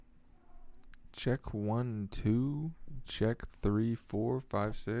Check 1, 2. Check 3, 4,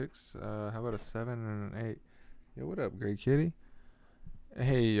 5, 6. How about a 7 and an 8? Yo, what up, Great Kitty?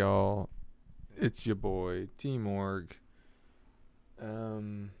 Hey, y'all. It's your boy, T-Morg.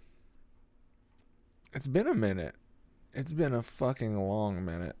 It's been a minute. It's been a fucking long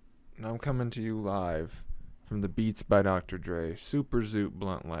minute. And I'm coming to you live from the Beats by Dr. Dre, Super Zoot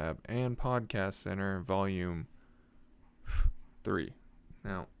Blunt Lab, and Podcast Center, Volume 3.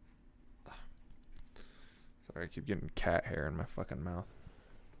 Now, sorry, I keep getting cat hair in my fucking mouth.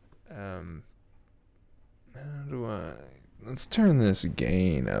 How do I... Let's turn this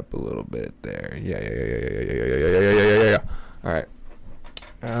gain up a little bit there. Yeah. All right.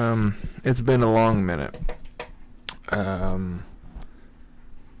 It's been a long minute.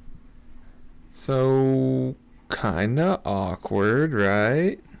 So kinda awkward,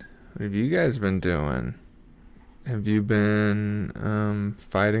 right? What have you guys been doing? Have you been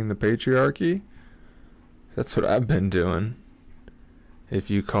fighting the patriarchy? That's what I've been doing. If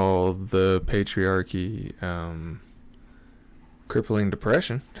you call the patriarchy crippling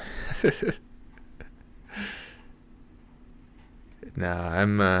depression.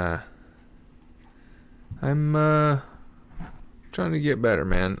 Nah, I'm trying to get better,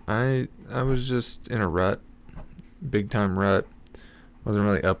 man. I was just in a rut, big time rut. Wasn't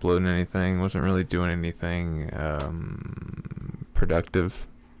really uploading anything, wasn't really doing anything productive,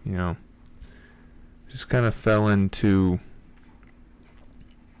 you know. Just kind of fell into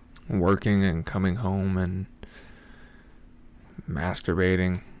working and coming home and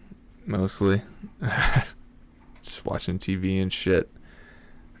masturbating mostly. Just watching TV and shit.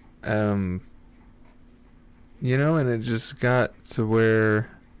 You know, and it just got to where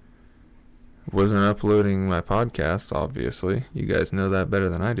I wasn't uploading my podcast, obviously. You guys know that better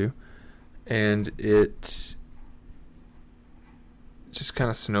than I do. And it just kind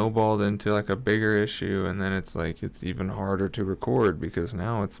of snowballed into like a bigger issue, and then it's like it's even harder to record because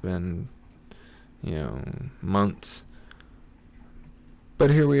now it's been, you know, months.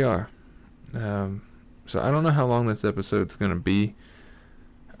 But here we are. So I don't know how long this episode's gonna be.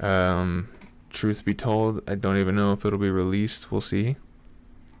 Truth be told, I don't even know if it'll be released. We'll see.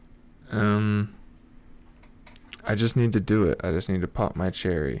 I just need to do it. I just need to pop my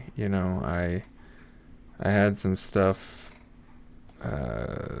cherry. You know, I had some stuff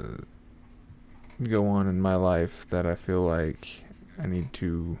go on in my life that I feel like I need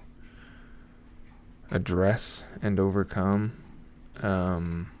to address and overcome.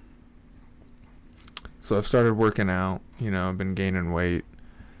 So I've started working out. You know, I've been gaining weight.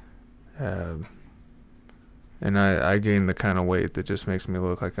 And I gained the kind of weight that just makes me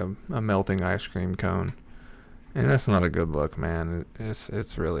look like a melting ice cream cone. And that's not a good look, man.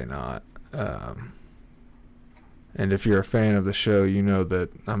 It's really not. And if you're a fan of the show, you know that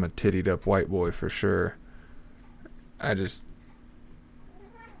I'm a tittied up white boy for sure. I just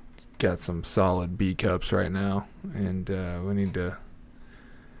got some solid B cups right now, and we need to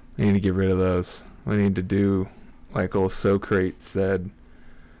get rid of those. We need to do like old Socrates said.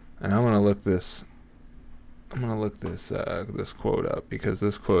 And I'm gonna look this quote up because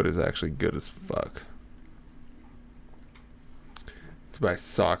this quote is actually good as fuck. It's by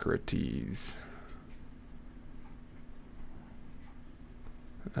Socrates.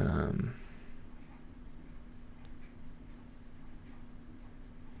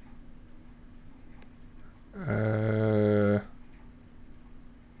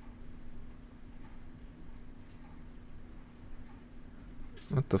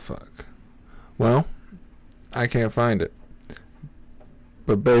 What the fuck? Well, I can't find it.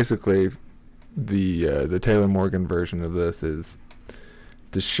 But basically, the Taylor Morgan version of this is: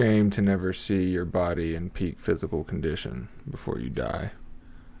 it's a shame to never see your body in peak physical condition before you die.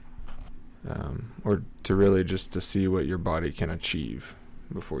 Or to really just to see what your body can achieve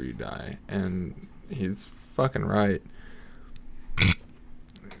before you die. And he's fucking right.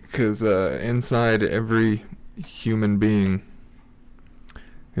 Because inside every human being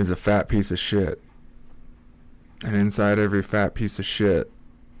is a fat piece of shit. And inside every fat piece of shit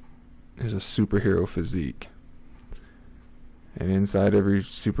is a superhero physique. And inside every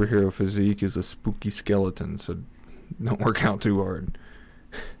superhero physique is a spooky skeleton, so don't work out too hard.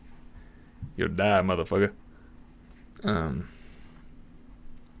 You'll die, motherfucker. But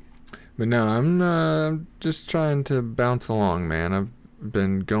no, I'm just trying to bounce along, man. I've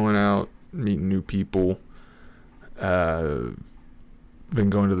been going out, meeting new people. Been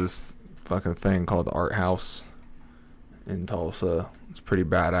going to this fucking thing called the Art House in Tulsa. It's pretty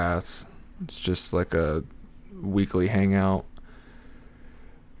badass. It's just like a weekly hangout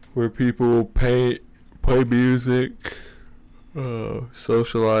where people play music,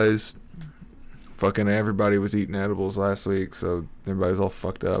 socialize, fucking everybody was eating edibles last week, so everybody's all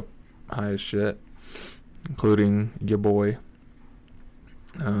fucked up, high as shit, including your boy.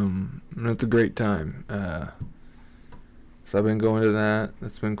 And it's a great time. So I've been going to that.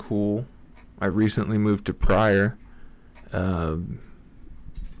 That's been cool. I recently moved to Pryor. For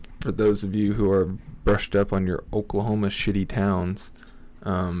those of you who are brushed up on your Oklahoma shitty towns,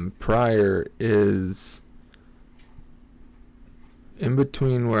 Pryor is in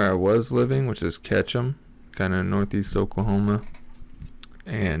between where I was living, which is Ketchum, kind of northeast Oklahoma,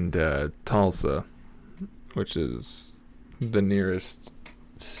 and Tulsa, which is the nearest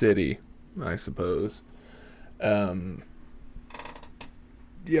city, I suppose. Yeah,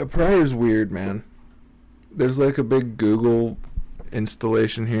 Pryor's weird, man. There's like a big Google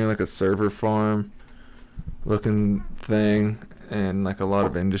installation here, like a server farm looking thing, and like a lot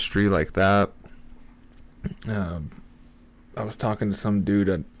of industry like that. I was talking to some dude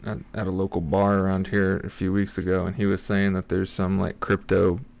at a local bar around here a few weeks ago, and he was saying that there's some like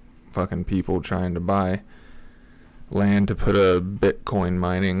crypto fucking people trying to buy land to put a Bitcoin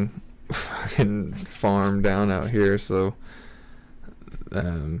mining fucking farm down out here, so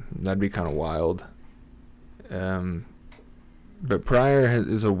that'd be kind of wild. But Pryor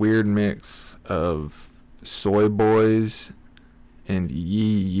is a weird mix of soy boys and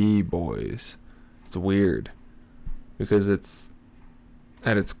yee boys. It's weird because it's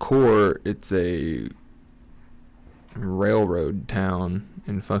at its core, it's a railroad town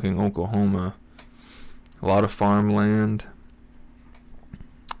in fucking Oklahoma. A lot of farmland.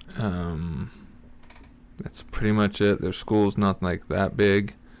 That's pretty much it. Their school's not like that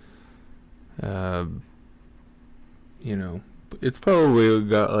big. It's probably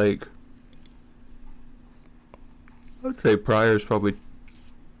got like, I'd say Pryor's probably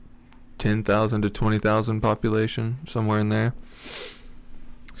 10,000 to 20,000 population, somewhere in there.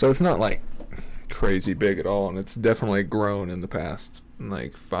 So it's not like crazy big at all, and it's definitely grown in the past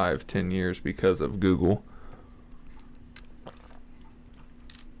like 5-10 years because of Google.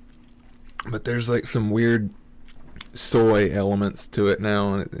 But there's like some weird soy elements to it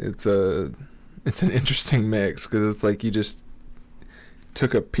now, and it's an interesting mix because it's like you just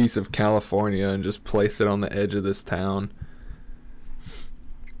took a piece of California and just placed it on the edge of this town.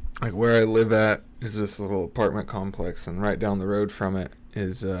 Like where I live at is this little apartment complex, and right down the road from it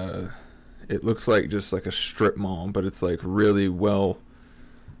is it looks like just like a strip mall, but it's like really well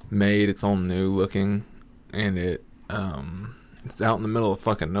made. It's all new looking, and it's out in the middle of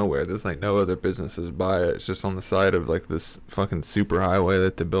fucking nowhere. There's like no other businesses by it. It's just on the side of like this fucking super highway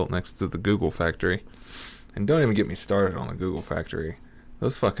that they built next to the Google factory. And don't even get me started on the Google factory.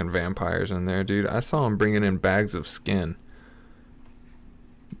 Those fucking vampires in there, dude. I saw them bringing in bags of skin.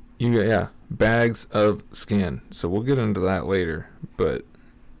 Yeah, bags of skin. So we'll get into that later. But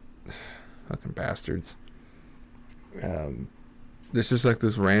fucking bastards. There's just like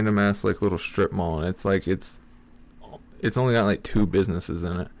this random ass like little strip mall, and it's like it's only got like 2 businesses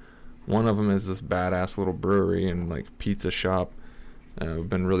in it. One of them is this badass little brewery and like pizza shop. I've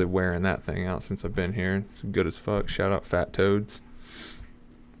been really wearing that thing out since I've been here. It's good as fuck. Shout out Fat Toads.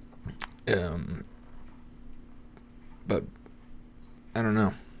 But I don't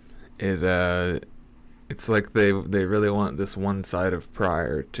know. It's like they really want this one side of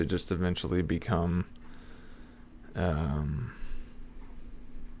Pryor to just eventually become I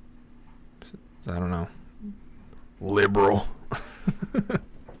don't know, liberal.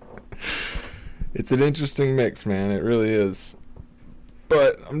 It's an interesting mix, man. It really is.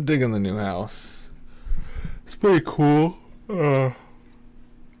 But I'm digging the new house. It's pretty cool.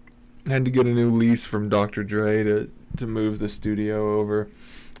 Had to get a new lease from Dr. Dre to move the studio over.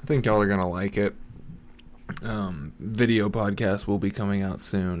 I think y'all are gonna like it. Video podcast will be coming out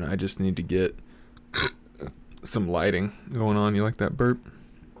soon. I just need to get some lighting going on. You like that burp?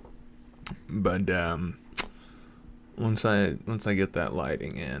 But once I get that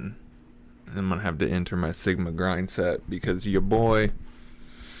lighting in, I'm gonna have to enter my Sigma grind set because your boy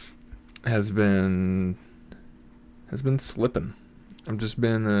has been slipping. I've just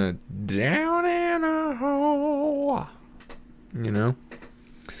been down in a hole,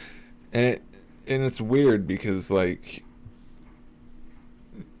 and it's weird because like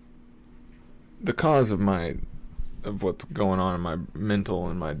the cause of what's going on in my mental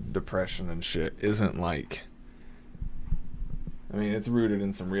and my depression and shit isn't like, I mean, it's rooted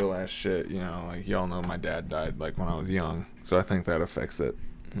in some real ass shit, like y'all know my dad died like when I was young, so I think that affects it.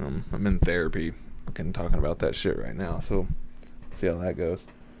 I'm in therapy, fucking talking about that shit right now, so see how that goes.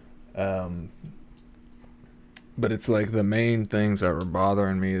 But it's like the main things that were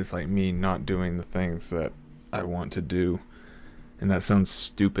bothering me is like me not doing the things that I want to do, and that sounds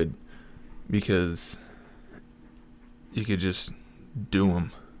stupid because you could just do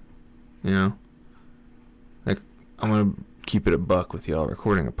them, you know? Like, I'm going to keep it a buck with y'all.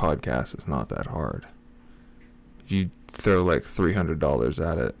 Recording a podcast is not that hard. If you throw like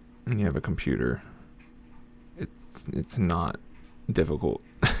 $300 at it and you have a computer, it's not difficult.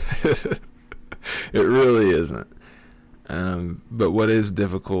 It really isn't. But what is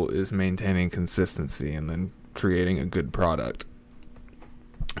difficult is maintaining consistency and then creating a good product.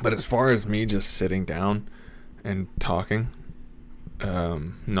 But as far as me just sitting down and talking,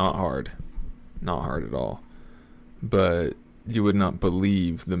 not hard. Not hard at all. But you would not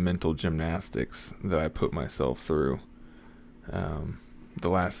believe the mental gymnastics that I put myself through the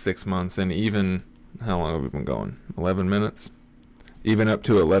last 6 months. And even, how long have we been going? 11 minutes? Even up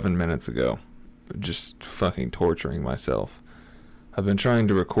to 11 minutes ago. Just fucking torturing myself. I've been trying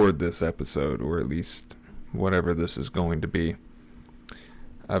to record this episode, or at least whatever this is going to be.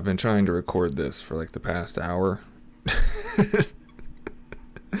 I've been trying to record this for like the past hour.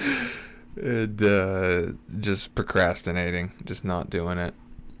 And just procrastinating, just not doing it.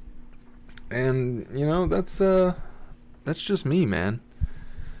 And you know, that's just me, man.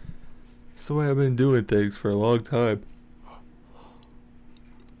 It's the way I've been doing things for a long time.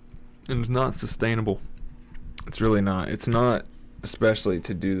 And it's not sustainable. It's really not. It's not, especially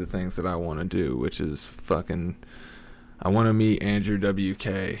to do the things that I want to do, which is fucking, I want to meet Andrew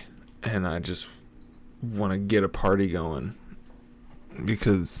WK, and I just want to get a party going.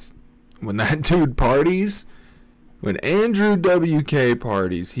 Because when that dude parties, when Andrew WK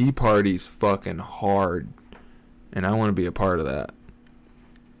parties, he parties fucking hard. And I want to be a part of that.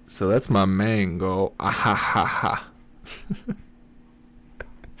 So that's my main goal. Ah ha ha ha.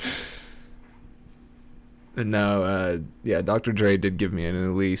 No, yeah, Dr. Dre did give me a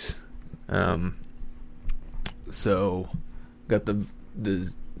new lease. So, got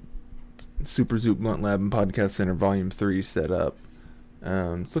the Super Zoop Blunt Lab and Podcast Center Volume 3 set up.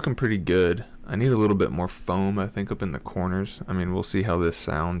 It's looking pretty good. I need a little bit more foam, I think, up in the corners. I mean, we'll see how this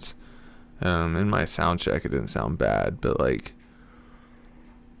sounds. In my sound check, it didn't sound bad, but, like,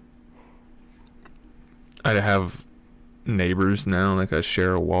 I have neighbors now. Like, I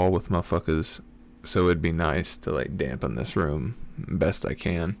share a wall with motherfuckers. So it'd be nice to like dampen this room best I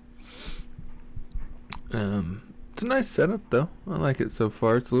can. It's a nice setup though. I like it so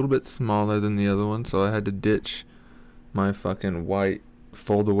far. It's a little bit smaller than the other one, so I had to ditch my fucking white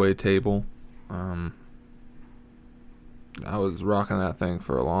fold-away table. I was rocking that thing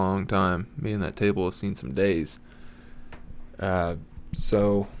for a long time. Me and that table have seen some days.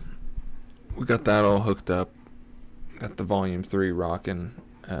 So we got that all hooked up. Got the Volume 3 rocking.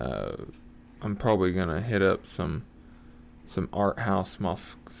 I'm probably gonna hit up some art house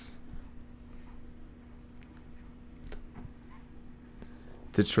muffs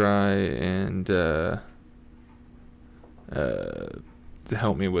to try and to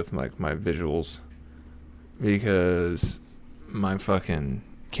help me with like my visuals, because my fucking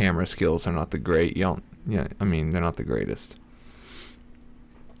camera skills are not the great. Yeah, I mean they're not the greatest.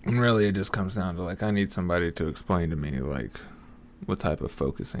 And really, it just comes down to like I need somebody to explain to me like what type of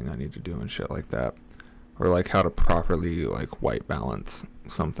focusing I need to do and shit like that, or like how to properly like white balance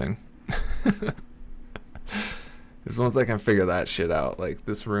something. As once I can figure that shit out, like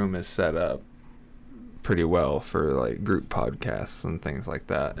this room is set up pretty well for like group podcasts and things like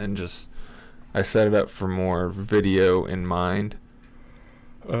that, and just I set it up for more video in mind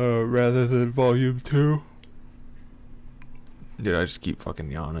rather than Volume 2. Dude, I just keep fucking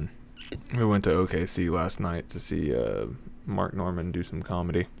yawning. We went to OKC last night to see Mark Norman do some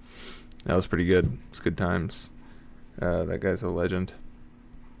comedy. That was pretty good. It's good times. That guy's a legend.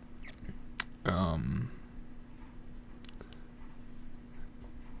 I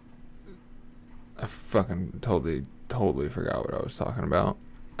fucking totally forgot what I was talking about.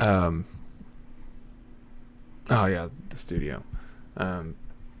 Oh yeah, the studio. I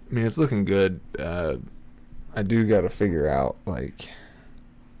mean, it's looking good. I do got to figure out like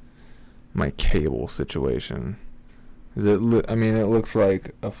my cable situation. It looks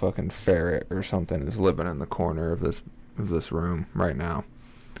like a fucking ferret or something is living in the corner of this room right now.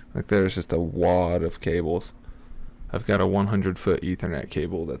 Like there's just a wad of cables. I've got a 100-foot Ethernet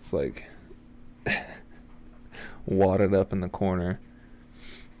cable that's like wadded up in the corner.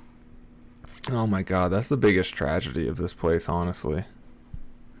 Oh my god, that's the biggest tragedy of this place, honestly.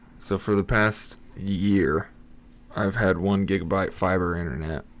 So for the past year, I've had 1 gigabyte fiber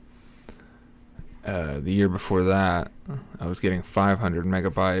internet. The year before that, I was getting 500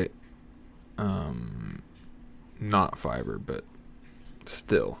 megabyte, not fiber, but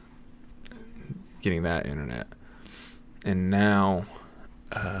still getting that internet. And now,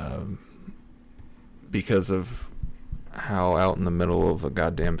 because of how out in the middle of a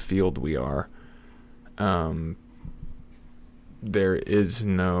goddamn field we are, there is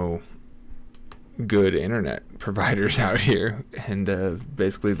no good internet providers out here, and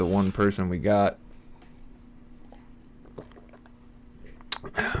basically the one person we got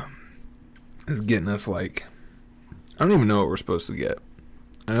is getting us like, I don't even know what we're supposed to get.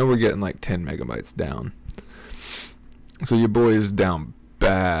 I know we're getting like 10 megabytes down. So your boy is down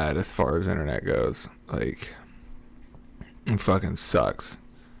bad as far as internet goes. Like, it fucking sucks.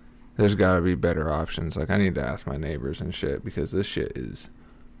 There's gotta be better options. Like, I need to ask my neighbors and shit, because this shit is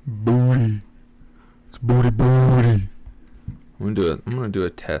booty. It's booty. I'm gonna do a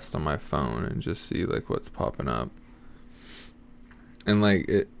test on my phone and just see like what's popping up. And like,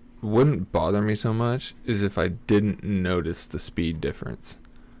 it wouldn't bother me so much is if I didn't notice the speed difference.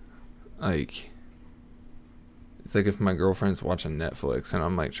 Like, it's like if my girlfriend's watching Netflix and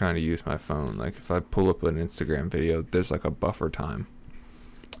I'm like trying to use my phone, like if I pull up an Instagram video, there's like a buffer time.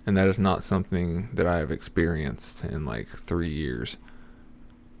 And that is not something that I have experienced in like 3 years.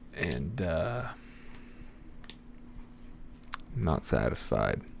 And I'm not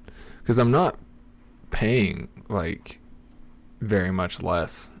satisfied, because I'm not paying like very much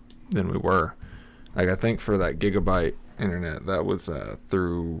less than we were. Like, I think for that gigabyte internet, that was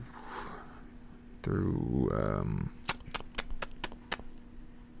through I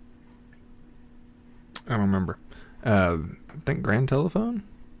don't remember. I think Grand Telephone?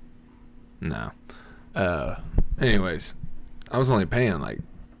 No. Anyways, I was only paying like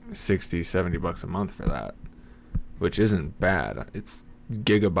 $60-$70 a month for that, which isn't bad. It's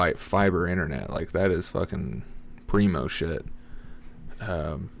gigabyte fiber internet. Like, that is fucking primo shit.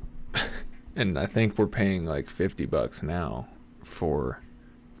 And I think we're paying like $50 now for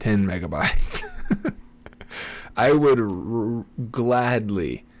 10 megabytes. I would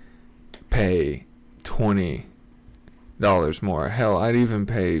gladly pay $20 more. Hell, I'd even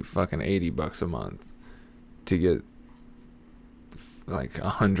pay fucking $80 a month to get like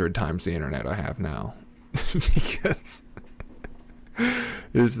 100 times the internet I have now. Because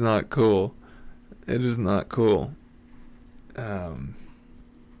it's not cool. It is not cool.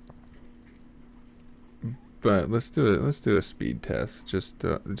 But let's do it. Let's do a speed test, just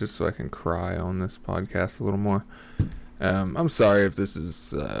so I can cry on this podcast a little more. I'm sorry if this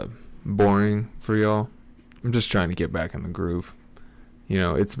is boring for y'all. I'm just trying to get back in the groove. You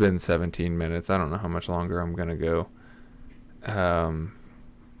know, it's been 17 minutes. I don't know how much longer I'm gonna go.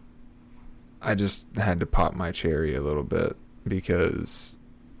 I just had to pop my cherry a little bit, because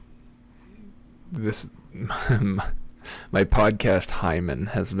this my podcast hymen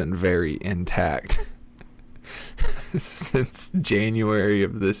has been very intact since January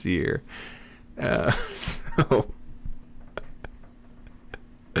of this year.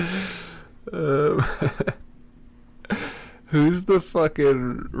 Who's the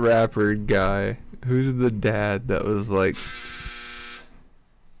fucking rapper guy? Who's the dad that was like...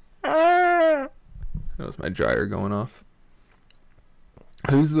 That was my dryer going off.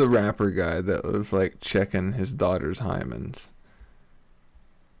 Who's the rapper guy that was like checking his daughter's hymens?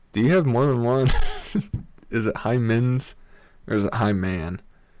 Do you have more than one? Is it hymens? Or is it hyman?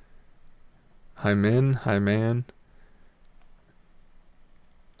 Hyman? I'm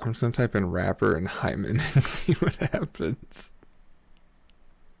just gonna type in rapper and hymen and see what happens.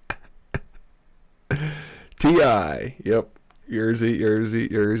 T.I. Yep.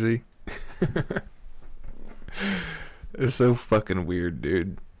 Yerzy. It's so fucking weird,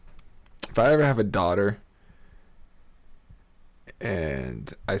 dude. If I ever have a daughter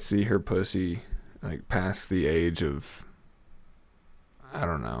and I see her pussy like past the age of, I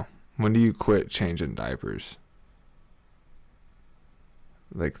don't know, when do you quit changing diapers?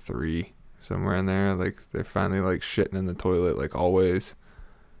 Like 3, somewhere in there. Like, they're finally like shitting in the toilet like always,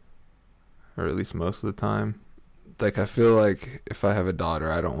 or at least most of the time. Like, I feel like if I have a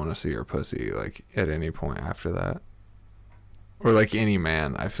daughter, I don't want to see her pussy like at any point after that. Or like any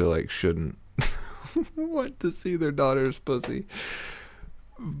man, I feel like shouldn't want to see their daughter's pussy.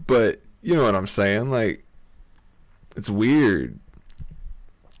 But you know what I'm saying? Like, it's weird.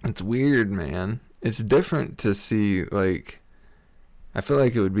 It's weird, man. It's different to see, like, I feel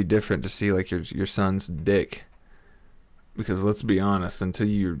like it would be different to see like your son's dick. Because let's be honest, until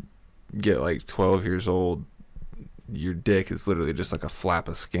you get like 12 years old, your dick is literally just like a flap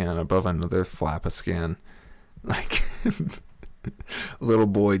of skin above another flap of skin. Like, little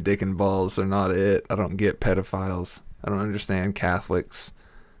boy dick and balls are not it. I don't get pedophiles. I don't understand Catholics.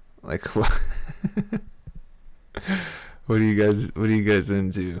 Like, what? What are you guys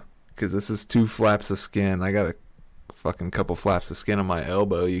into? Because this is 2 flaps of skin. I got a fucking couple flaps of skin on my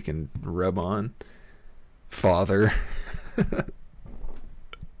elbow you can rub on. father.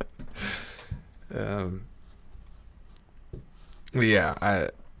 um, yeah,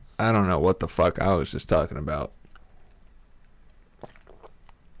 I don't know what the fuck I was just talking about.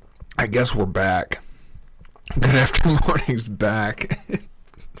 I guess we're back. Good after morning's back.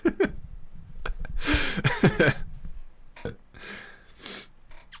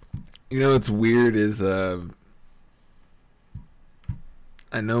 You know what's weird is I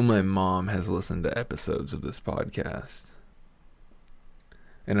know my mom has listened to episodes of this podcast.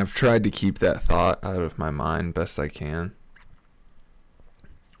 And I've tried to keep that thought out of my mind best I can.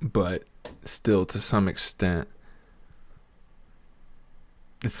 But still, to some extent,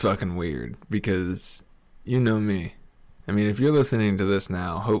 it's fucking weird because you know me. I mean, if you're listening to this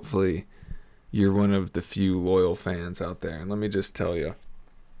now, hopefully you're one of the few loyal fans out there. And let me just tell you,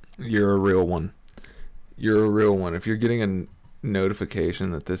 you're a real one. You're a real one. If you're getting a notification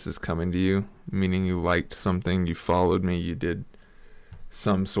that this is coming to you, meaning you liked something, you followed me, you did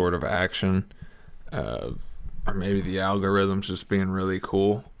some sort of action, or maybe the algorithm's just being really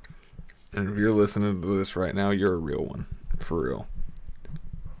cool. And if you're listening to this right now, you're a real one. For real.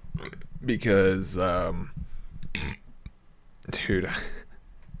 Because, dude,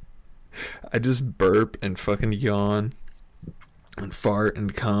 I just burp and fucking yawn and fart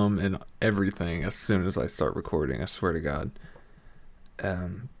and cum and everything as soon as I start recording. I swear to God.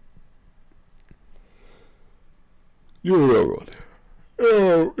 You're a real one.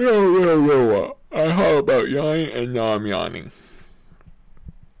 You're a real one. I holler about yawning and now I'm yawning.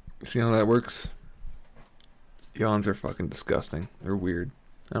 See how that works? Yawns are fucking disgusting. They're weird.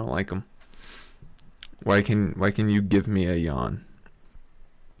 I don't like them. Why can you give me a yawn?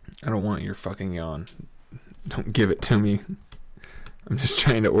 I don't want your fucking yawn. Don't give it to me. I'm just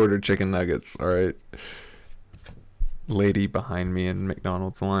trying to order chicken nuggets, alright? Lady behind me in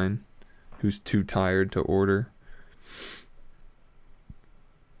McDonald's line who's too tired to order.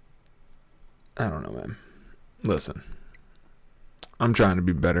 I don't know, man. Listen. I'm trying to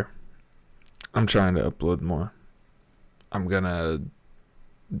be better. I'm trying to upload more. I'm gonna,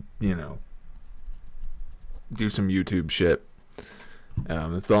 do some YouTube shit.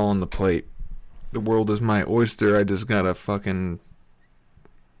 It's all on the plate. The world is my oyster. I just gotta fucking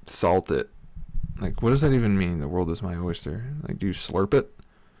salt it. Like, what does that even mean? The world is my oyster. Like, do you slurp it?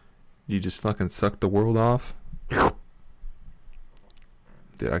 Do you just fucking suck the world off?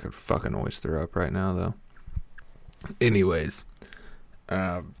 Dude, I could fucking oyster up right now, though. Anyways,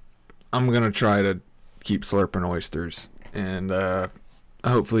 I'm gonna try to keep slurping oysters, and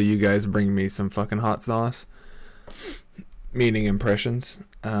hopefully you guys bring me some fucking hot sauce. Meaning impressions.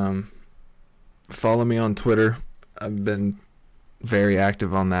 Follow me on Twitter. I've been very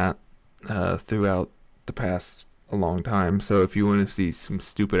active on that throughout the past a long time. So if you want to see some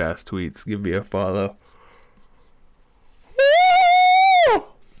stupid ass tweets, give me a follow.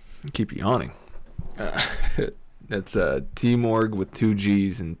 Keep yawning. That's T-Morg with 2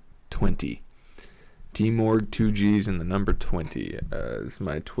 G's and 20. T-Morg, 2 G's and the number 20 is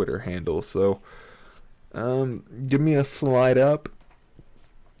my Twitter handle. So give me a slide up,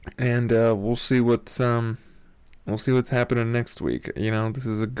 and we'll see what's happening next week. You know, this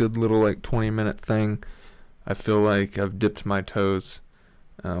is a good little 20-minute thing. I feel like I've dipped my toes.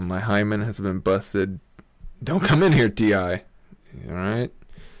 My hymen has been busted. Don't come in here, T.I. All right.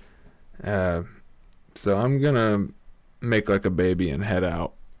 So I'm gonna make like a baby and head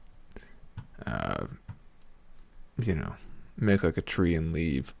out. Make like a tree and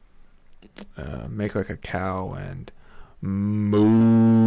leave. Make like a cow and moo.